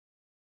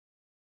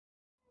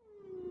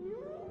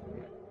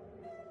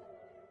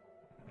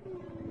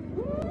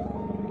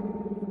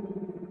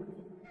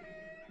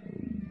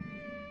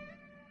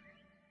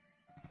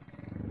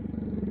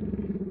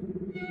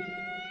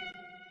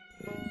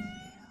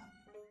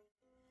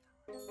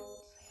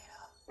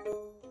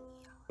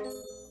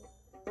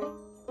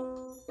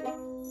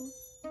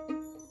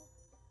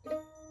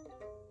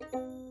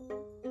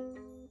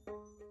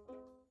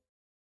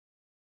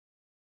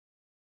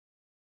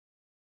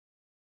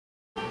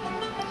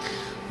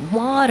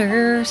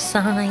Water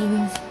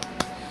signs.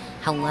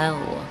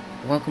 Hello.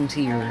 Welcome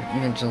to your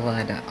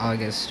mid-July to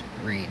August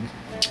read.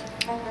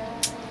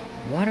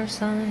 Water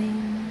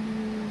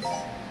signs.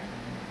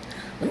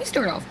 Let me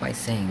start off by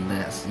saying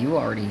this. You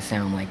already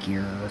sound like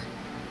you're...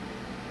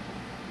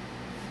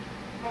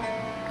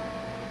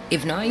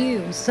 If not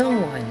you,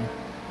 someone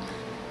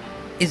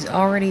is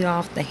already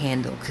off the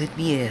handle. Could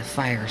be a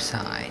fire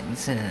sign,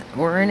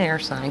 or an air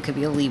sign. Could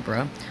be a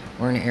Libra,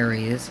 or an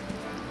Aries.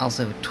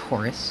 Also a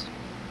Taurus.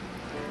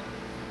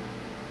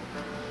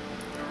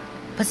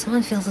 But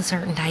someone feels a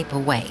certain type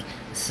of way.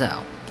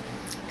 So,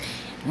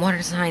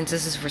 water signs,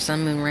 this is for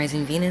Sun, Moon,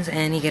 Rising, Venus,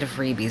 and you get a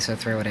freebie, so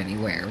throw it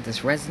anywhere. If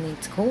this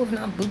resonates, cool. If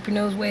not, boop your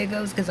nose way it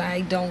goes, because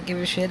I don't give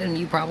a shit, and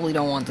you probably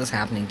don't want this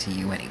happening to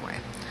you anyway.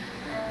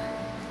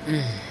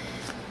 You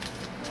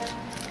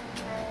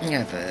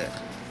got the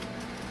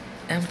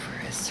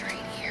Empress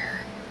right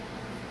here.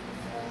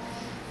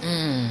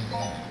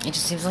 It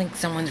just seems like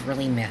someone's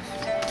really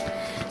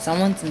miffed.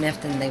 Someone's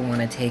miffed and they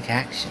want to take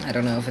action. I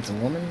don't know if it's a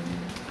woman.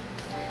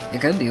 It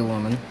could be a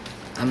woman.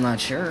 I'm not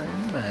sure,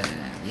 but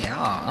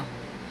yeah.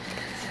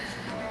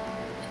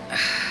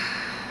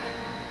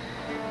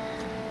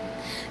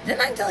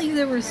 Didn't I tell you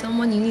there was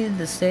someone you needed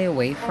to stay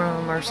away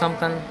from or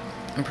something?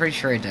 I'm pretty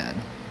sure I did,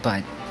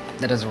 but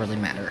that doesn't really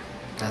matter,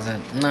 does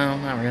it? No,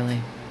 not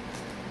really.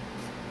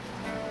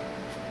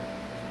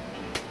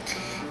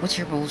 What's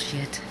your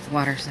bullshit?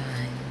 Water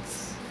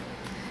signs.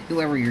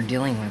 Whoever you're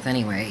dealing with,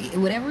 anyway.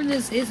 Whatever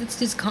this is, it's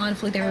just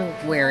conflict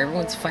everywhere.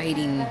 Everyone's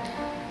fighting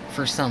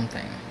for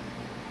something.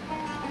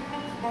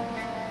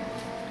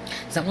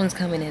 Someone's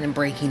coming in and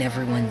breaking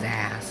everyone's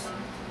ass.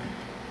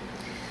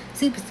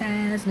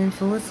 Supersized and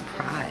full of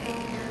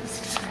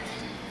surprise.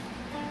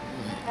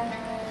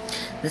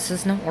 This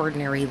is no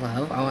ordinary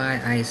love. Oh,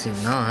 I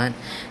assume not.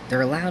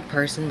 They're a loud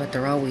person, but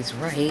they're always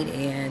right,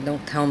 and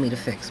don't tell me to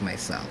fix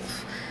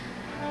myself.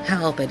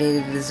 Help, I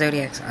dated the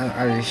Zodiacs.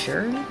 Are you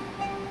sure?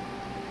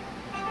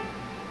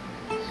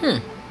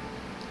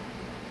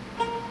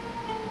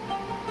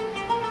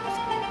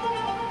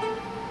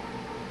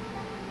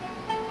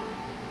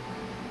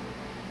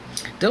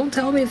 Don't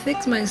tell me to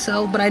fix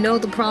myself, but I know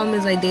the problem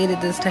is I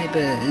dated this type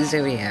of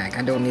Zodiac.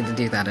 I don't need to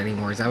do that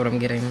anymore. Is that what I'm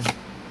getting?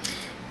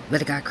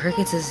 But it got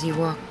crickets as you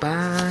walk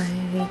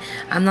by.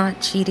 I'm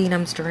not cheating,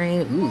 I'm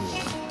straying. Ooh.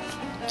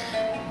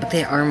 But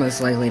they are most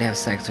likely to have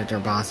sex with their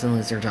boss and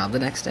lose their job the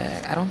next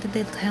day. I don't think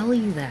they'd tell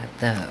you that,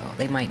 though.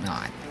 They might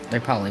not. They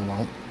probably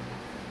won't.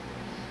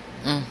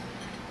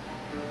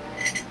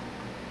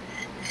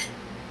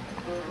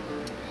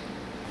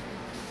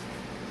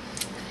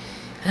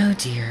 Oh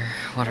dear.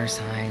 Water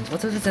signs.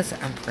 What's with this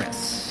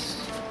Empress?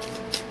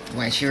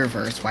 Why is she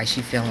reversed? Why is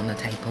she feeling the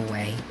type of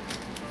way?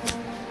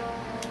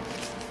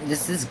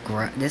 This is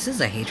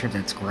a hatred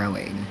that's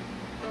growing.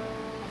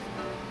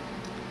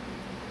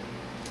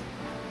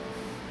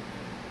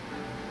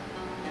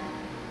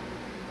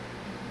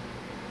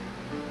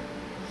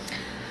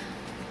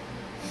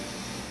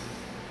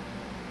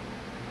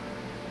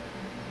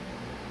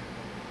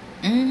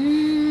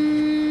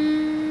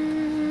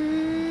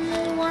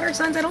 Water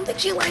signs. I don't think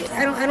she like.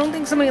 I don't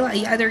think somebody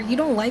like either. You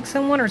don't like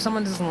someone or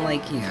someone doesn't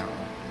like you.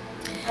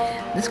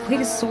 This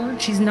Queen of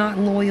Swords, she's not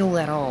loyal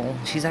at all.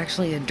 She's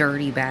actually a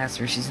dirty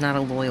bastard. She's not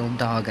a loyal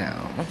doggo.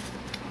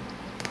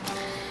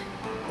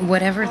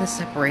 Whatever the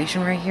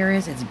separation right here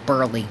is, it's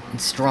burly,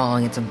 it's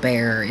strong, it's a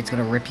bear, it's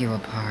gonna rip you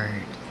apart.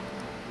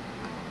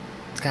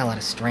 It's got a lot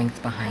of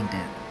strength behind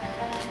it.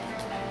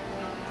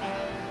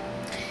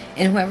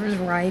 And whoever's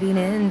riding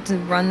in to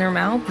run their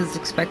mouth is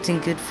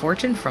expecting good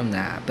fortune from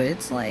that. But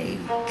it's like...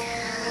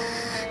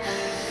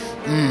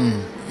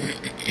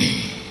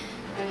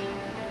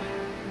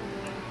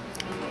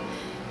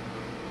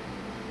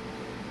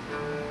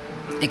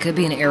 It could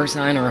be an air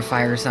sign or a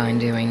fire sign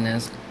doing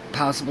this.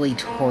 Possibly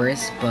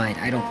Taurus, but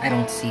I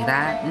don't see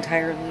that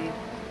entirely.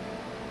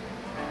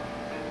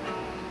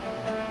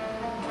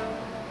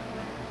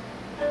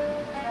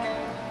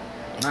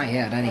 Not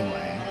yet,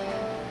 anyway.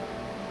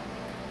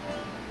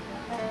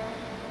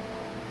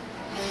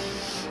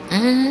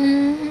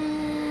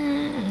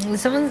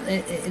 Someone's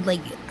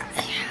like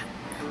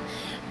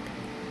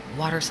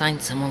water sign.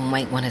 Someone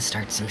might want to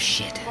start some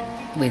shit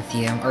with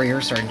you, or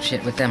you're starting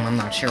shit with them. I'm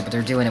not sure, but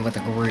they're doing it with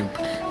a group.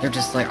 They're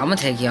just like, I'm gonna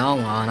take y'all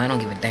on. I don't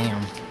give a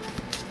damn.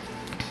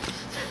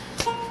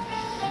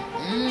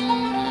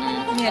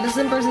 Yeah, this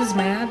person's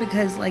mad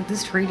because like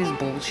this treat is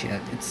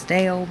bullshit. It's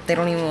stale. They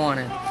don't even want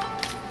it.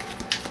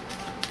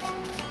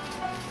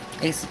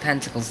 Ace of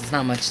Pentacles. It's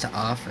not much to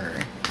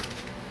offer.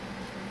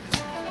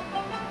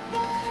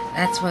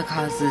 That's what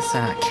caused this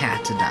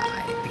cat to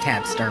die. The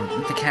cat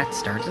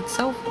starves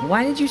itself.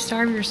 Why did you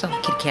starve yourself,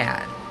 Kit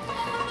Kat?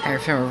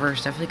 Hierophant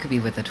reverse definitely could be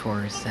with the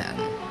Taurus then.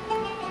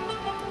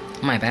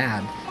 My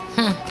bad.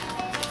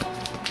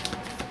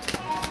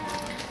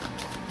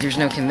 There's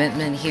no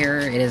commitment here.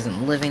 It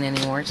isn't living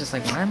anymore. It's just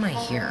like, why am I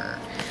here?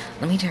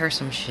 Let me tear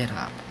some shit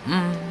up.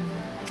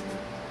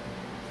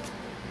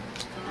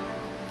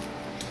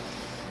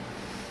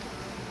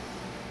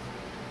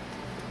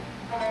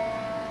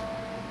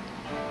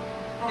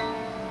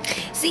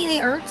 See,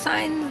 the earth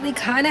signs, they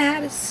kind of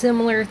had a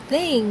similar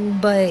thing,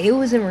 but it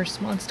was in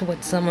response to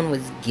what someone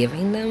was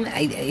giving them.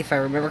 If I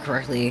remember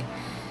correctly,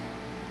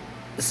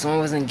 someone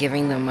wasn't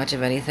giving them much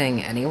of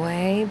anything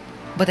anyway,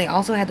 but they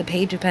also had the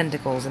Page of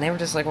Pentacles, and they were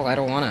just like, well, I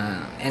don't want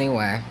to,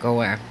 anyway, go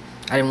away.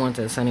 I didn't want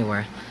this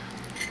anyway.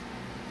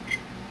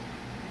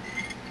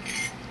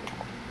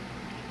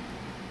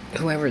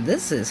 Whoever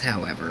this is,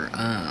 however,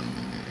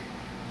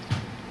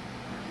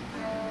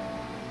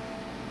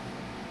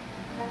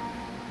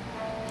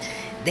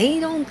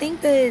 they don't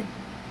think that,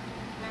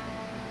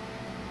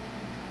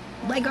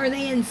 like, are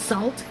they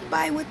insulted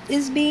by what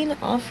is being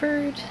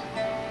offered?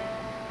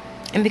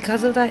 And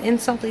because of that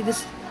insult, they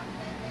just...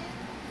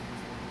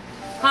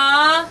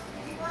 Huh?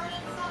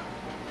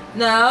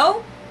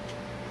 No?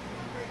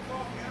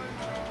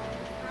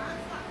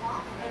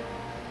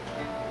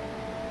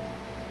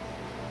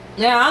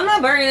 Yeah, I'm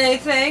not burning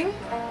anything.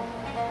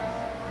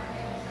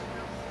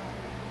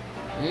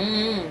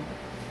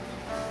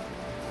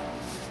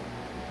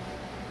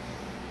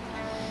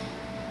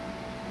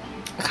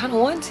 I kind of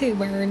want to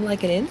burn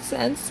like an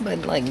incense,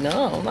 but like,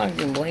 no, I'm not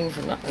getting blamed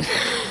for nothing.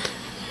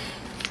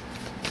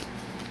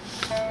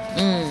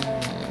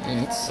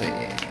 Let's see.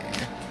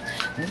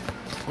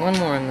 One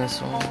more on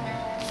this one.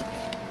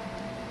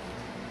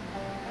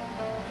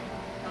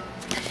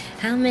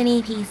 How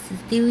many pieces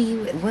do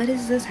you... What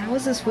is this? How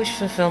is this wish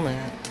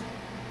fulfillment?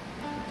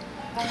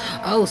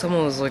 Oh,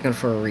 someone was looking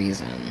for a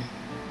reason.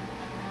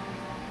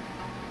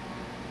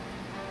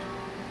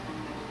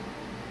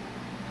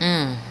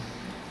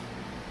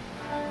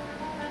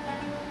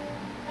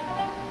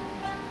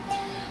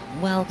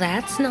 Well,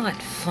 that's not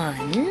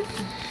fun.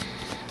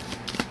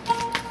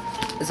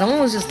 Someone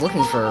was just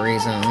looking for a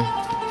reason.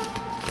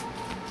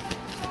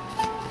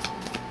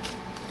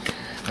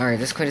 Alright,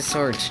 this Queen of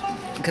Swords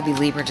could be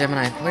Libra,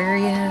 Gemini,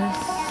 Aquarius.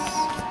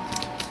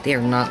 They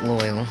are not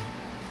loyal.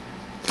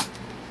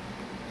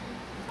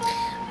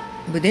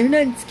 But they're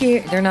not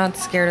scared. They're not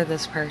scared of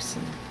this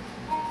person.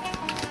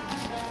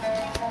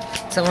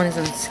 Someone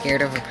isn't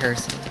scared of a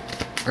person.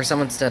 Or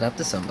someone stood up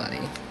to somebody.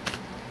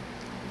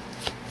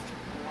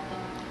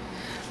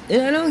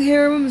 And I don't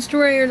care if I'm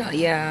stray or not.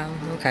 Yeah,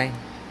 okay.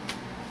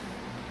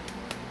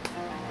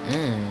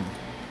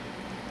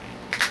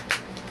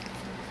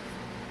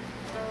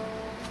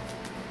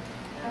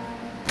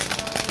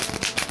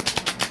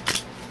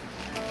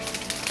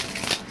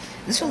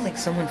 This feels like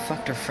someone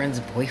fucked her friend's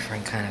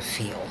boyfriend kind of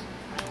feel.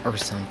 Or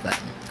something.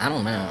 I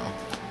don't know.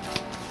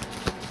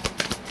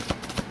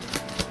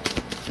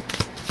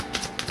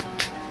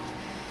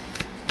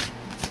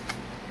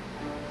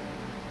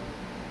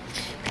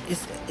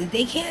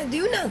 They can't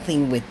do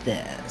nothing with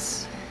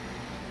this.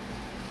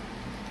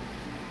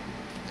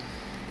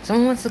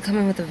 Someone wants to come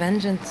in with a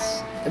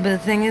vengeance. But the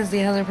thing is,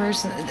 the other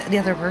person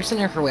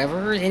or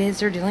whoever it is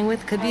they're dealing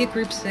with could be a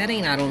group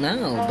setting. I don't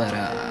know. But,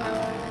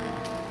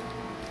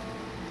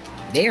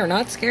 they are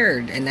not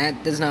scared. And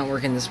that does not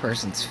work in this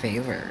person's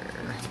favor.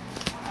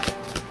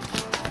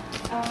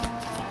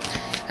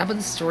 How about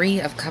this Three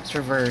of Cups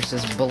reversed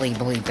as Bully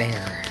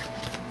Bear?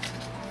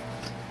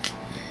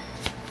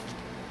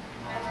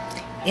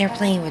 They're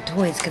playing with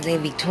toys because they're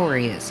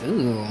victorious.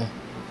 Ooh.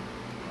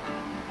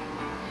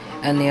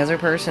 And the other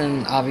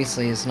person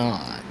obviously is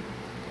not.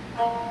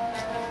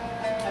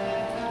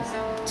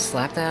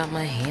 Slap that out of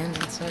my hand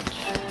and such.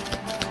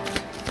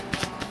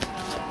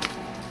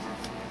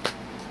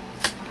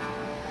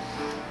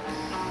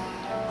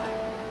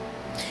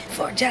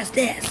 For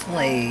justice.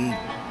 Like,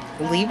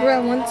 Libra,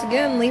 once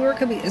again, Libra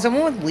could be...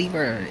 Someone with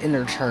Libra in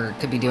their chart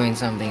could be doing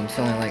something,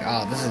 feeling like,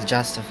 oh, this is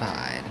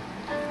justified.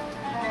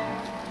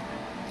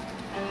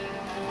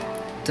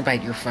 To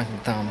bite your fucking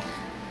thumb.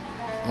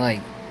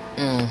 Like,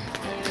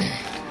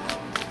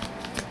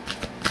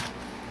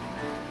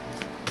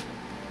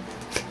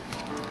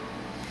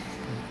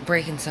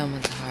 breaking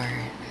someone's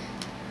heart.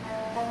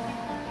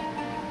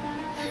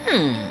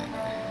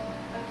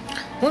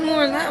 One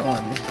more on that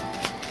one.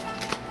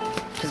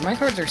 Because my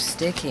cards are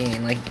sticky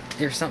and, like,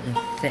 there's something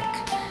thick.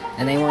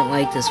 And they weren't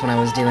like this when I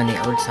was doing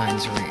the Earth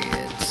Signs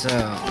read. So,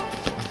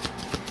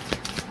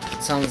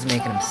 something's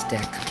making them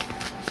stick.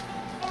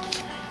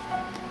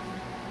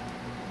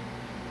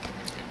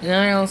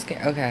 Now they're all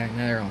scared. Okay,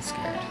 now they're all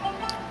scared.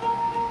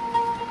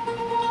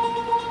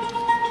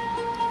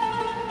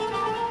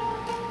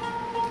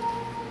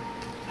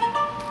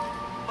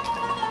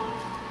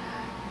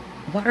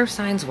 Water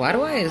signs, why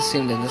do I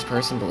assume that this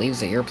person believes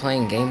that you're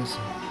playing games?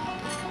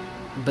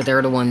 But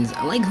they're the ones...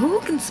 Like, who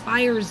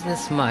conspires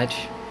this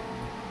much?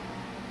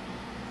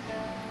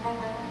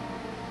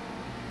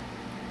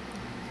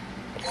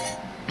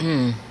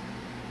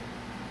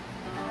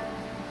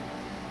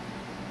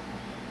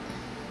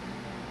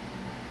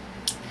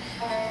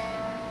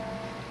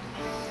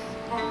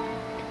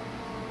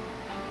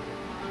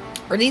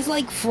 Are these,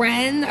 like,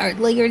 friends? Are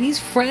these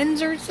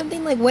friends or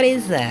something? Like, what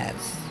is that?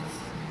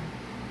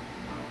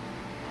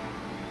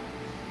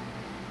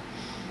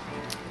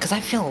 Because I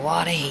feel a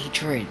lot of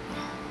hatred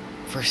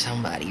for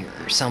somebody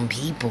or some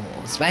people,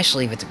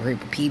 especially if it's a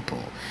group of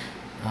people.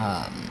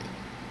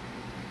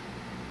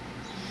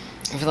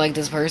 I feel like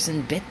this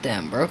person bit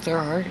them, broke their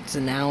hearts,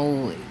 and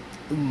now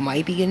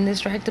might be getting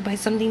distracted by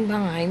something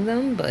behind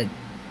them, but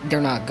they're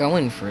not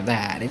going for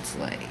that. It's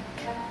like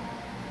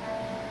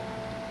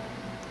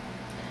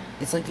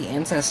the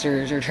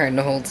ancestors are trying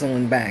to hold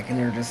someone back, and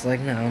they're just like,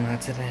 no,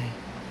 not today.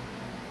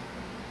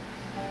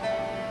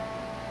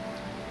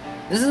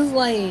 This is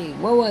like,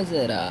 what was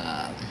it?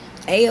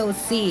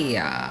 AOC.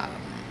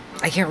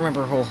 I can't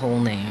remember her whole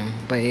name,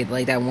 but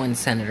like that one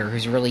senator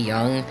who's really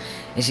young,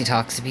 and she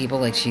talks to people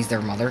like she's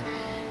their mother.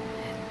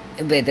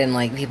 But then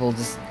like people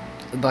just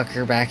buck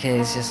her back,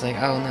 and it's just like,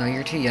 oh no,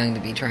 you're too young to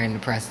be trying to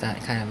press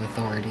that kind of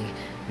authority,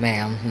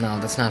 ma'am. No,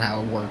 that's not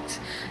how it worked.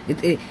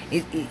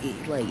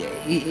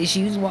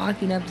 She was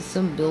walking up to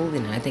some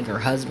building, and I think her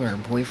husband or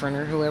boyfriend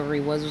or whoever he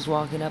was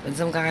walking up, and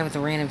some guy with a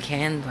random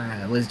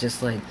camera was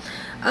just like,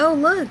 oh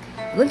look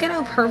at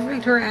how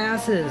perfect her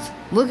ass is.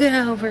 Look at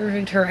how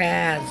perfect her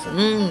ass.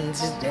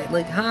 It's just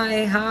like, hi,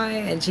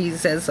 and she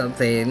says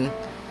something,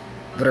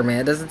 but her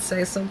man doesn't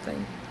say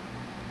something.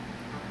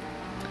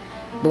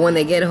 But when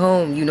they get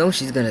home, you know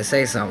she's gonna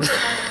say something.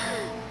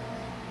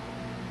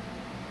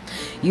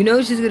 You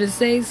know she's gonna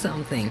say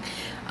something.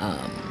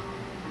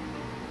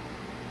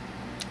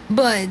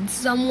 But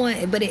it's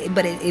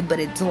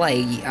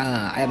like,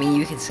 I mean,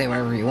 you can say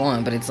whatever you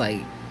want, but it's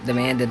like, the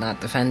man did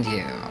not defend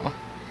you.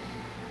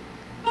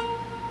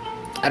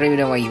 I don't even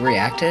know why you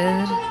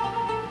reacted.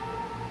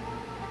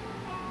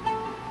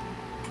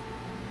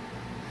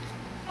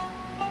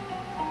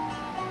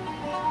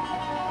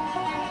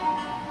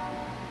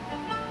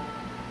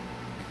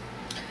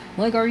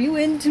 Like, are you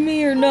into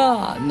me or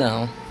not?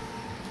 No.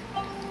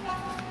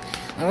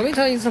 Now, let me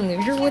tell you something.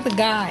 If you're with a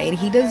guy and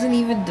he doesn't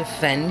even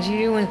defend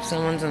you if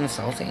someone's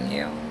insulting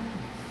you,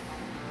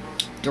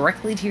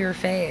 directly to your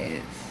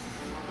face,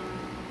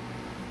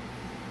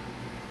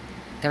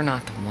 they're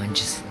not the one.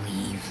 Just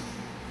leave.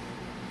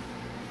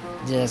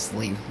 Just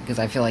leave. Because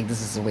I feel like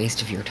this is a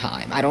waste of your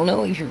time. I don't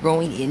know if you're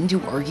going in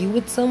to argue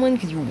with someone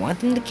because you want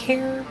them to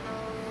care.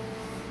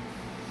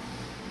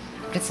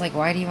 It's like,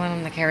 why do you want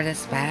them to care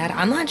this bad?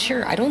 I'm not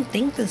sure. I don't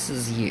think this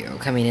is you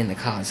coming in to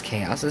cause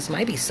chaos. This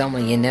might be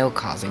someone you know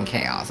causing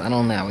chaos. I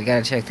don't know. We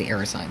gotta check the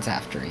air signs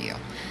after you.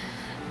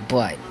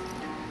 But,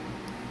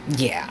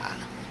 yeah.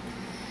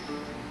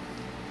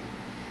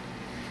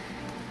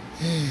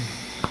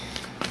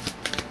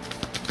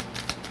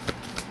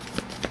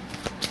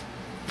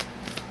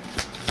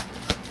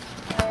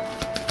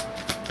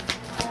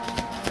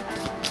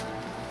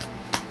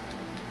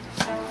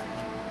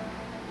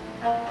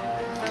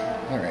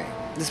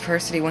 This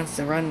person, he wants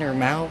to run their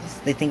mouths.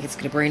 They think it's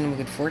gonna bring them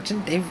good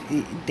fortune.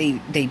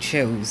 They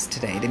chose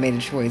today. They made a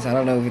choice. I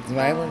don't know if it's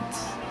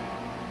violence.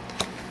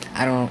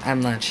 I'm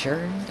not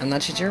sure. I'm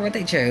not sure what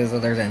they chose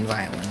other than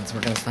violence.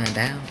 We're gonna find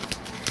out.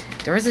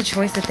 There was a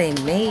choice that they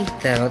made,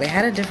 though. They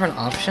had a different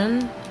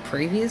option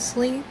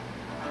previously,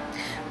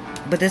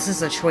 but this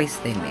is a choice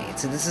they made.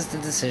 So this is the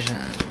decision.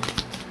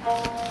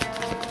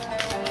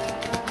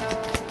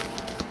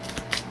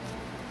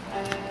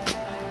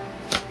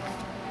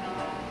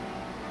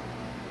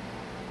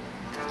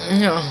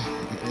 No.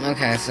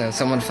 Okay, so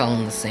someone fell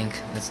in the sink.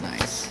 That's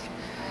nice.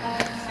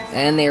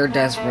 And they are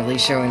desperately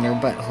showing their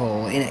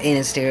butthole in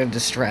a state of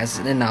distress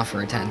and not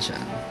for attention.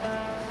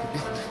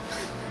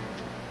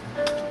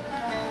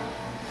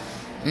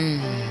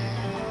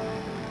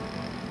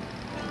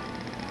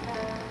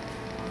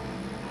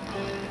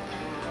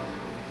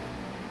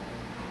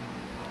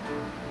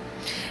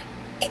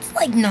 It's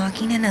like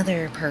knocking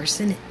another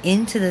person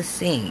into the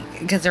sink.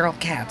 Because they're all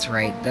cats,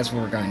 right? That's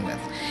what we're going with.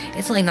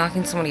 It's like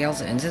knocking somebody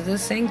else into the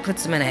sink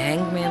puts them in a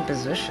hangman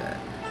position.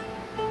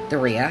 The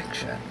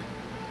reaction.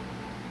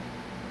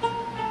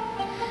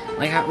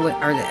 Like,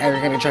 are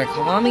they going to try to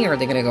call me, or are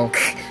they going to go,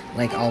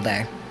 like, all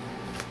day?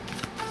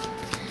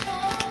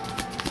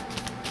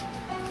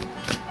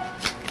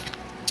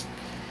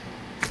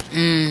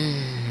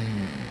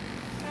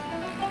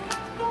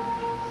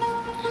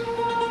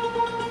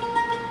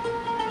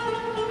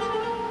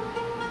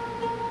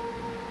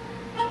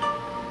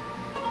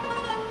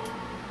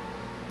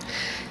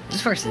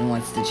 This person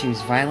wants to choose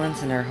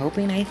violence, and they're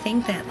hoping, I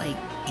think, that, like,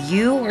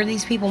 you or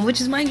these people, which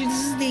is, mind you,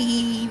 this is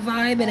the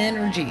vibe and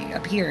energy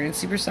up here, and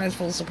it's supersized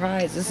full of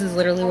surprise. This is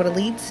literally what it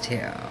leads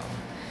to.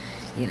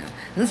 You know,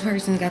 this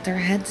person got their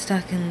head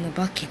stuck in the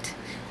bucket.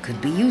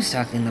 Could be you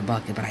stuck in the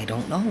bucket, but I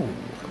don't know.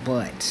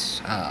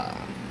 But,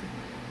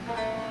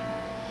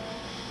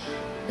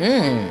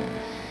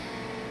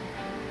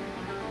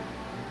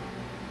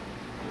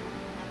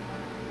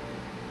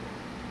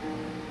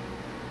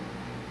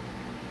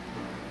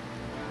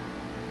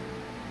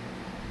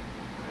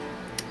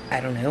 I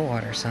don't know,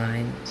 water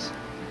signs.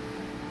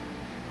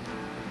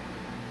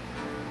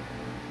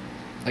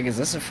 Like, is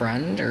this a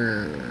friend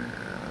or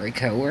a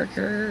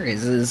coworker?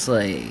 Is this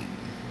like,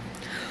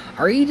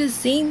 are you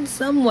just seeing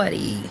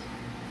somebody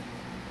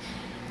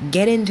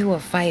get into a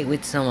fight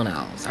with someone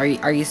else? Are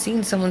you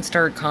seeing someone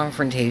start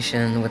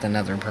confrontation with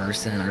another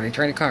person? Are they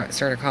trying to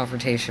start a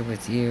confrontation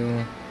with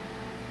you?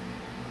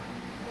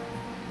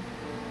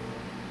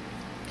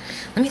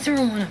 Let me throw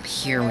one up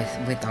here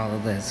with all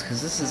of this,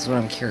 because this is what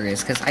I'm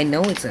curious, because I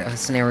know it's a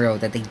scenario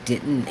that they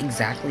didn't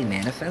exactly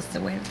manifest the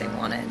way that they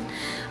wanted.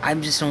 I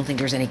just don't think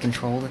there's any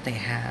control that they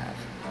have.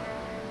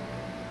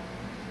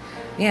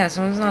 Yeah,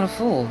 someone's not a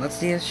fool. That's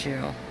the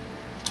issue.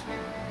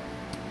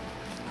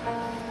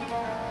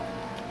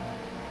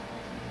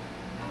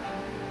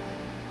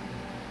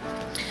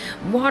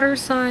 Water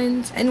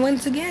signs, and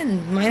once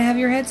again, you might have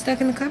your head stuck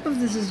in the cup of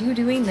this is you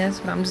doing this,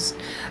 but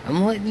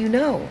I'm letting you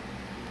know.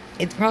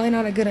 It's probably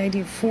not a good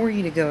idea for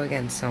you to go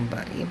against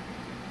somebody.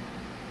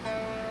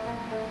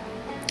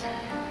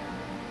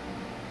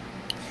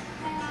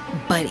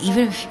 But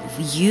even if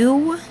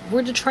you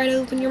were to try to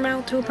open your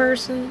mouth to a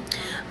person,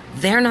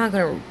 they're not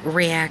going to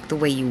react the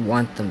way you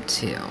want them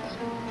to.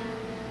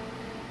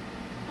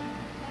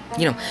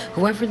 You know,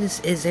 whoever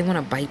this is, they want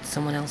to bite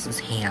someone else's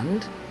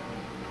hand.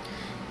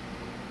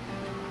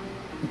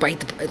 Like,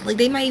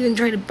 they might even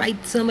try to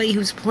bite somebody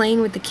who's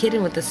playing with the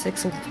kitten with the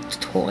 6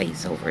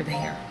 toys over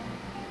there.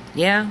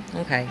 Yeah?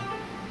 Okay.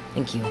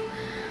 Thank you.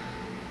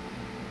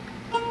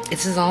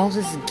 This is all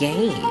just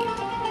games.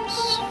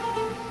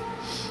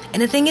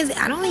 And the thing is,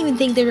 I don't even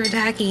think they're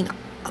attacking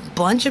a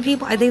bunch of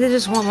people. I think they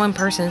just want one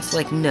person. It's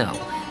like, no.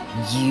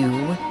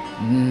 You,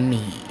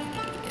 me.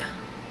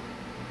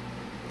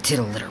 To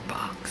the litter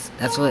box.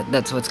 That's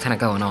what's kind of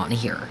going on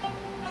here.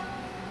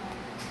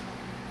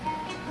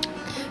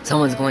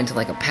 Someone's going to,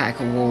 like, a pack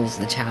of wolves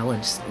to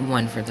challenge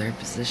one for their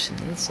position.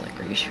 It's like,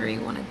 are you sure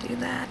you want to do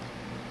that?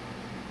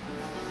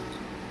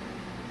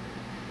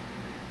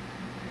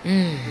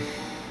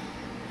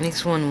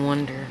 Makes one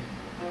wonder.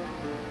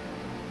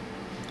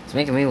 It's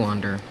making me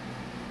wonder.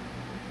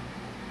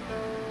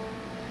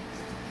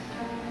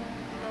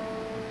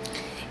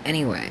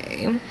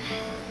 Anyway.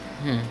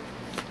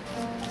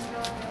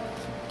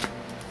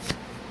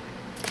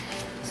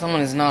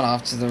 Someone is not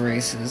off to the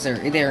races.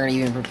 They aren't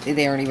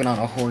even on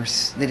a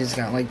horse. They just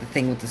got, like, the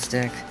thing with the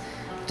stick.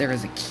 There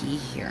is a key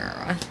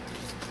here.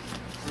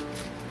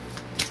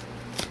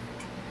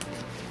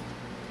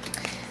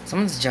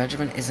 Someone's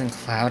judgment isn't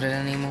clouded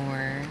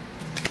anymore.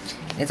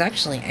 It's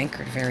actually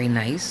anchored very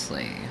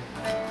nicely.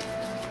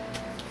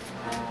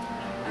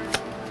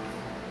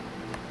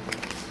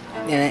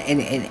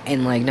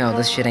 And like, no,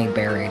 this shit ain't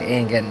buried. It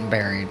ain't getting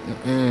buried.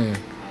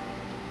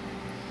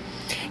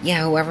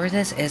 Yeah, whoever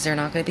this is, they're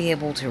not going to be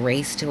able to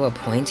race to a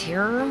point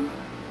here.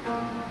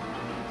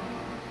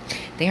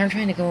 They aren't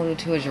trying to go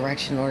into a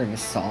direction in order to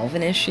solve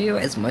an issue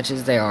as much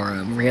as they are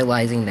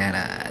realizing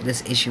that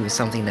this issue is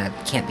something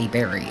that can't be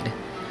buried.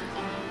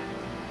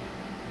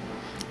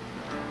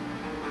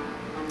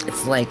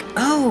 It's like,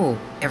 oh,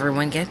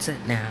 everyone gets it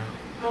now.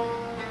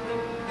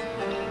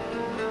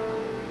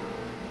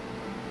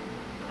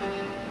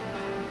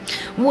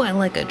 What,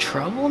 like a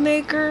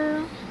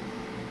troublemaker?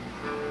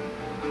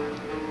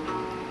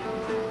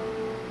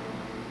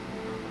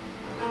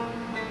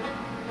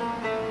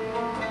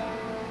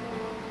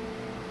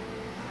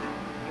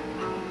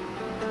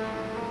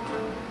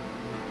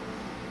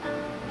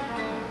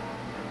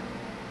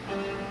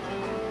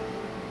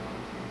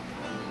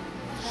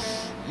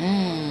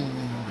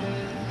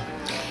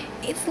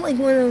 It's like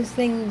one of those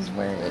things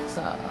where it's,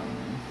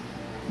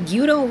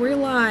 you don't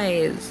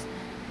realize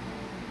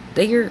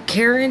that you're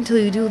Karen until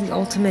you do the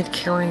ultimate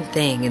Karen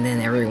thing, and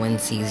then everyone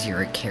sees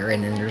you're a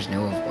Karen, and there's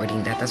no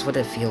avoiding that. That's what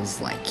it feels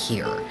like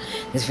here.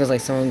 This feels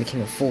like someone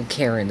became a full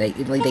Karen. They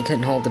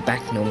couldn't hold it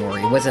back no more.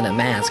 It wasn't a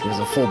mask. It was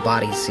a full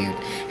bodysuit,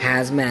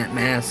 hazmat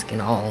mask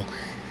and all.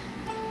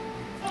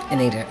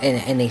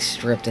 And they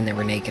stripped and they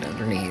were naked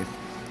underneath.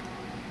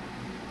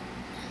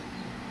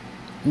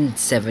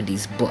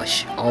 70s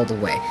Bush all the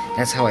way.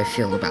 That's how I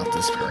feel about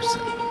this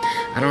person.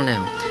 I don't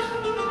know.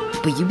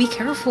 But you be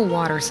careful,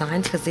 water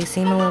signs, because they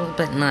seem a little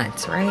bit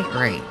nuts, right?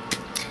 Right.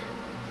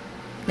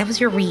 That was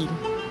your read.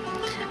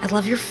 I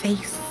love your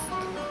face.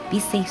 Be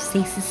safe,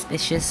 stay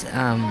suspicious.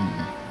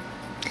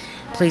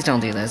 Please don't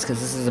do this, because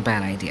this is a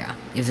bad idea.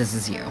 If this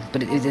is you.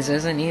 But if this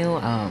isn't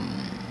you,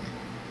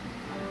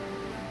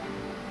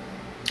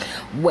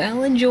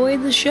 well, enjoy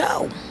the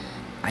show,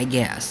 I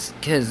guess.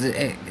 Because,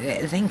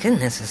 thank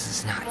goodness this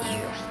is not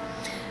you.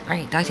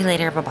 Alright, talk to you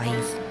later.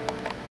 Bye-bye.